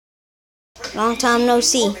Long time no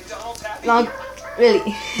see. Long,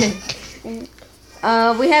 really.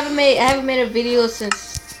 I haven't made a video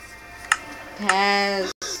since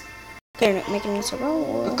past Okay, making this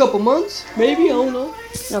around. a couple months, maybe, I don't know.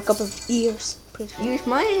 No, a couple of years. Use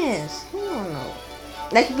my ass. I don't know.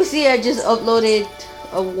 Like you can see, I just uploaded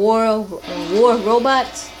a war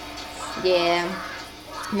robots. Yeah.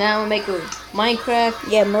 Now I'm making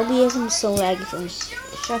Minecraft. Yeah, Mobiism is so laggy for me.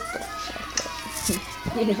 Shut up.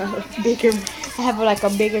 You know, bigger. I have like a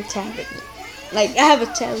bigger tablet. Like I have a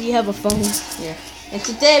tablet, you have a phone. Yeah. And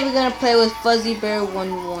today we're gonna play with Fuzzy Bear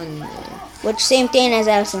 11. Yeah. Which same thing as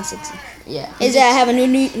Allison 60. Yeah. Is that I have a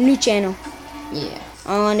new channel Yeah.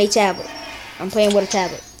 on a tablet. I'm playing with a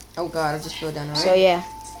tablet. Oh God, I just fell down. Right? So yeah,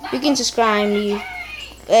 you can subscribe me.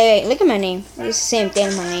 Hey, look at my name. It's the same thing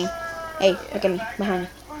as my name. Hey, look at me behind me.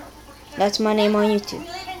 That's my name on YouTube.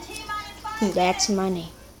 That's my name,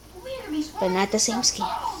 but not the same skin.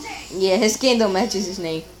 Yeah, his skin don't match his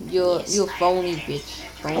name. You're phony bitch.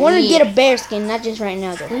 Phony. I want to get a bear skin, not just right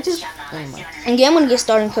now though. Anyway. And yeah, I'm gonna get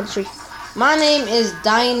started in country. My name is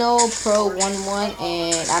Dino Pro 11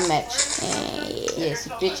 and I match. Yes,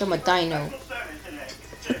 bitch, I'm a dino.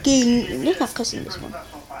 Okay, let's not cussing this one.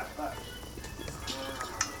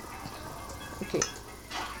 Okay.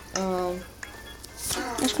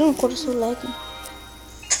 My screen recorder so laggy.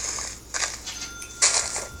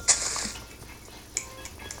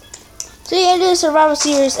 So yeah, this is Survival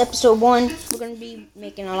Series episode 1. We're gonna be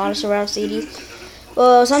making a lot of Survival series.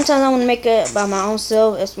 Well, sometimes I want to make it by my own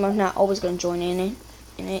self. As I'm not always gonna join in it.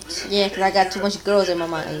 Yeah, cause I got too much girls in my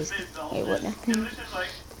mind. Wait, what now?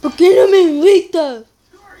 ¿Por qué no me invitas?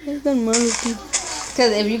 Es tan malo, tío.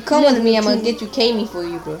 Cause if you come with me, I'm gonna get you Kami for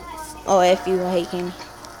you, bro. Oh, F you, I hate Kami.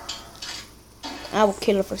 I will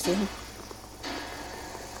kill her for stealing.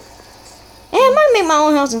 Hey, I might make my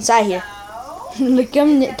own house inside here. Look,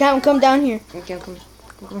 come down here. Okay, come.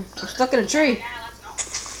 I'm stuck in a tree.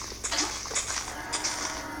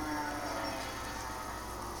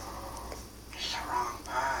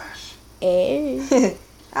 Hey.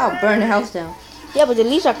 I'll burn the house down. Yeah, but the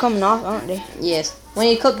leaves are coming off, aren't they? Yes. When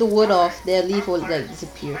you cut the wood off, their leaf will like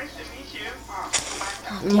disappear.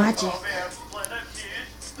 Magic.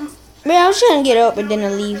 Man, I was trying to get up, but then the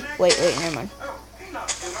leaf. Wait, never mind.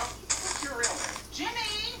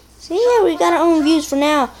 So yeah, we got our own views for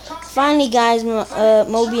now. Finally, guys,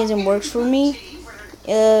 Mobiism works for me.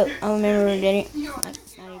 I remember it didn't. Not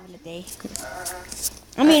even a day.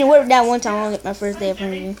 I mean, it worked that one time on my first day of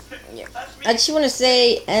playing. Yeah. I just want to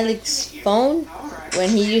say Alex's phone, when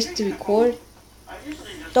he used to record,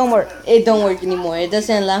 Don't work. it don't work anymore. It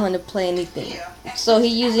doesn't allow him to play anything. So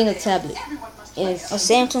he's using a tablet. A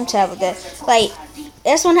Samsung tablet.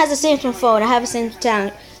 This one has a Samsung phone. I have a Samsung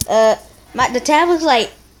tablet. The tablet's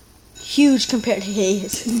like huge compared to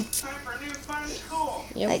his.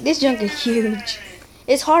 Yep. Like this junk is huge.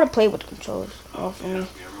 It's hard to play with the controllers. Oh, for me,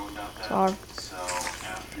 it's hard.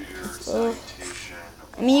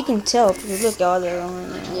 I mean, you can tell because look at all they're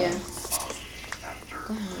on. Yeah.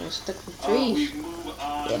 God, I'm stuck with trees.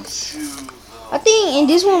 Yes. I think in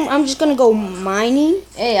this one I'm just gonna go mining.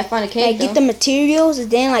 Hey, I found a cave. Like get the materials,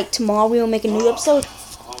 and then like tomorrow we'll make a new episode.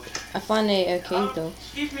 I found a cave though.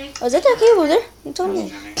 Oh, is that cave over there? You told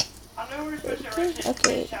me.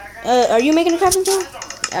 Okay. Are you making a crafting table?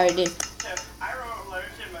 I already did.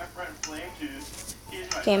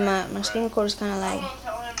 Okay, my screen recorder's kind of laggy.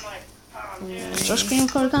 Is your screen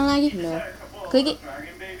recorder kind of laggy? No. Click it.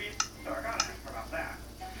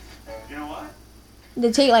 Did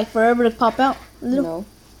it take like forever to pop out? No.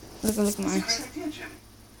 Look at mine.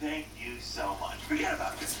 Thank you so much. Forget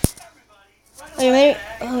about this. Oh, you made it?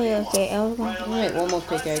 Oh yeah, okay. I was going I'm gonna make one more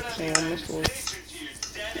pickaxe and one more sword.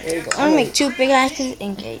 There you go. I'm gonna make 2 pickaxes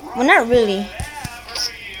and cake. Well, not really.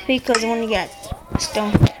 Because I want to get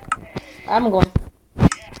stone. I'm going.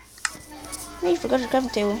 Hey, you forgot your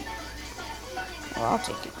crafting table. Well, I'll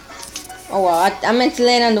take it. Oh wow, I meant to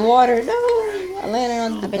land on the water. No, I landed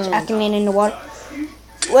on the. I bet you I can land in the water.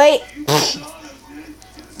 Wait.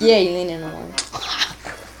 Yeah, you landed on the water.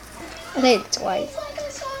 I did it twice.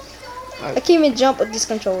 I can't even jump with these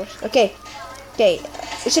controllers. Okay. Okay.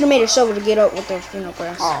 We should have made a shovel to get up with the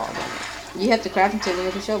grass. Oh, you have to craft until you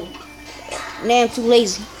make a shovel. Now I'm too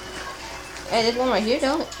lazy. Hey, there's one right here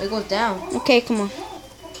though. It goes down. Okay, come on.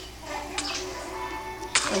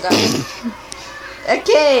 I got it.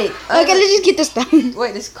 Okay. Okay, let's just get this done.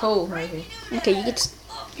 Wait, it's coal right here. Okay, you get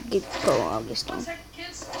go on this stone.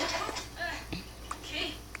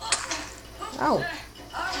 Oh.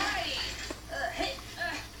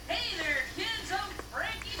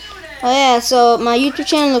 Oh yeah, so my YouTube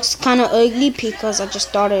channel looks kind of ugly because I just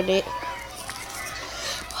started it.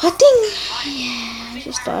 I think, yeah, I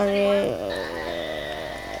just started.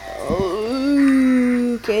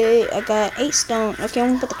 Okay, I got 8 stone. Okay, I'm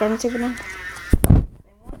gonna put the current table down.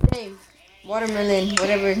 Hey, Watermelon,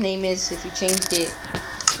 whatever his name is, if you changed it,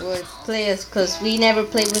 would play us, because we never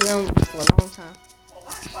played with him for a long time. Well,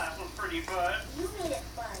 that class was pretty fun. You made it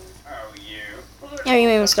fun. Oh, you. Well, Yeah, you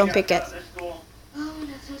made a stone something pickaxe. about this school? Oh,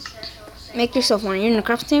 nothing special. Make yourself one. You're in the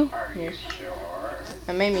crafting table? Are you Yes. sure?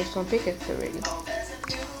 I made me some pickaxe already.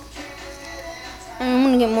 I'm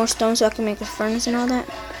gonna get more stone so I can make a furnace and all that.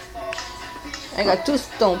 I got 2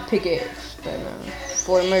 stone pickaxe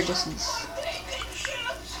for emergencies.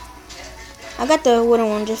 I got the wooden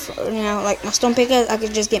one just for now. Like my stone pickaxe, I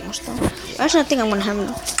could just get more stone. Actually, I think I'm gonna have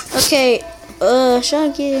enough. Okay, should I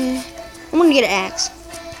get? I'm gonna get an axe.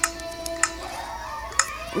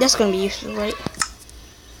 That's gonna be useful, right?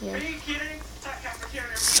 Yeah. Are you kidding? That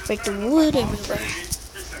cafeteria Break the wood everywhere.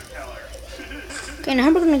 It's a killer. Okay, now how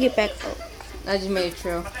am I gonna get back up? I just made a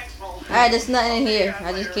trail. Thanks, Paul. Alright, there's nothing in here.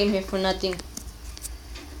 I just came here for nothing.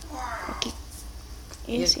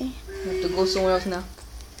 You see? I have to go somewhere else now.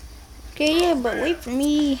 Okay, yeah, but wait for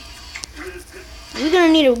me. We're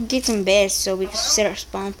gonna need to get some beds so we can set our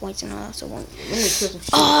spawn points and all that. So Let me put some shit.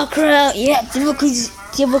 oh crap! Yeah,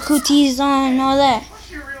 difficulties on and all that.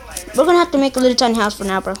 What's your real name? We're gonna have to make a little tiny house for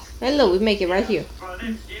now, bro. Hello, we make it right here. My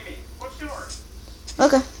name's Jimmy. What's yours?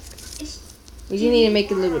 Okay. We just need to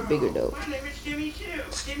make it a little bit bigger though. My name is Jimmy too.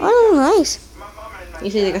 Jimmy. Oh, nice. My mom and my You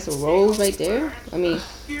see they got some rose right there? I mean,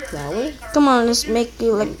 flowers? Come on, let's make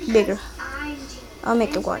it like bigger. I'm Jimmy. I'll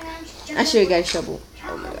make it wide. I should have got a shovel.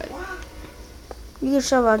 Oh my god. You can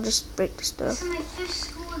shove. I'll just break the stuff. This is my 5th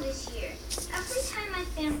school this year. Every time my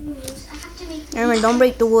family moves, I have to make. Remember, don't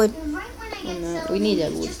break the wood. Right when I get no, settled we need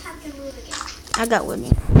in, that wood. Just have to move again. I got wood.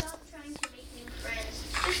 Without trying to make new friends.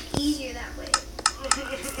 Just easier that way. It's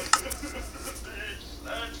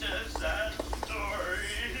such a sad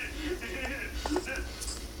story.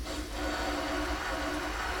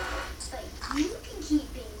 But you can keep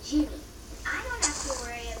being Jimmy. I don't have to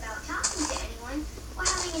worry about talking to anyone or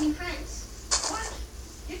having any friends. What?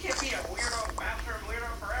 You can't be a weirdo bathroom weirdo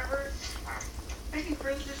forever. Making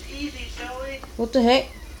friends is easy, silly. What the heck?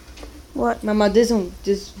 What? Mama, this one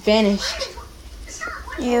just vanished.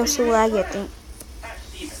 Yeah, so I get think. That's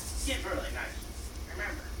Steven. He's really nice.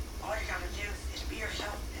 Remember, all you gotta do is be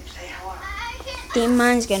yourself and say hello. I can't. Think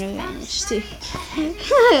mine's gonna vanish too.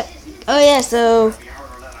 Oh yeah, so It'll be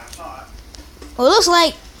harder than I thought. well, it looks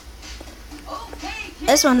like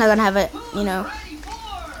this one's not gonna have it. You know,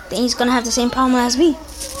 then he's gonna have the same problem as me.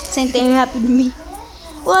 Same thing happened to me.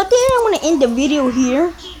 Well, I think I'm gonna end the video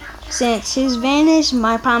here. Since his vanished,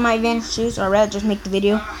 my problem might vanish too. So I'd rather just make the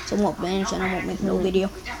video, so it won't vanish and I won't make no video.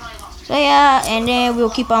 So yeah, and then we'll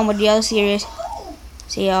keep on with the other series.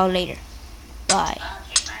 See y'all later. Bye.